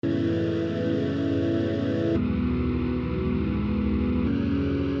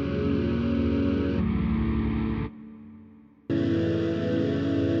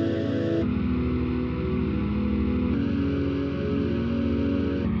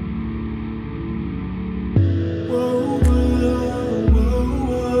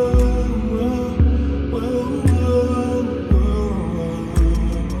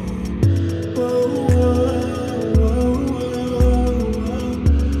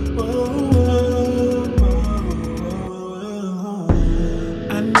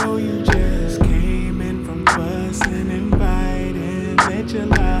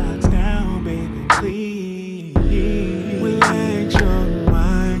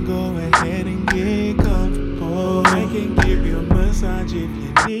if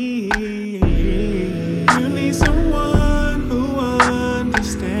you need. You need someone who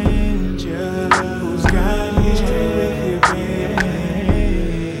understands you, who's got history with you,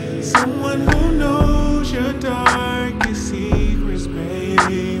 babe. Someone who knows your darkest secrets,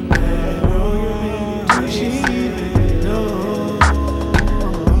 babe. Does she even know?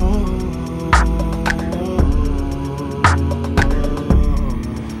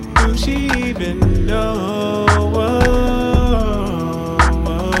 Do she even know?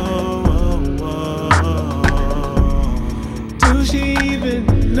 Do she even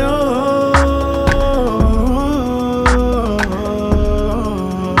know?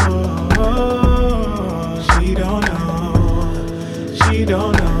 She don't know. She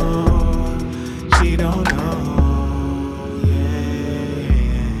don't know. She don't know.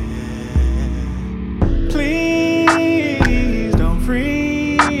 Yeah. Please don't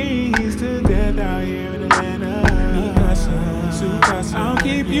freeze to death out here in Atlanta. I'll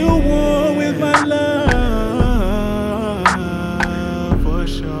keep you warm.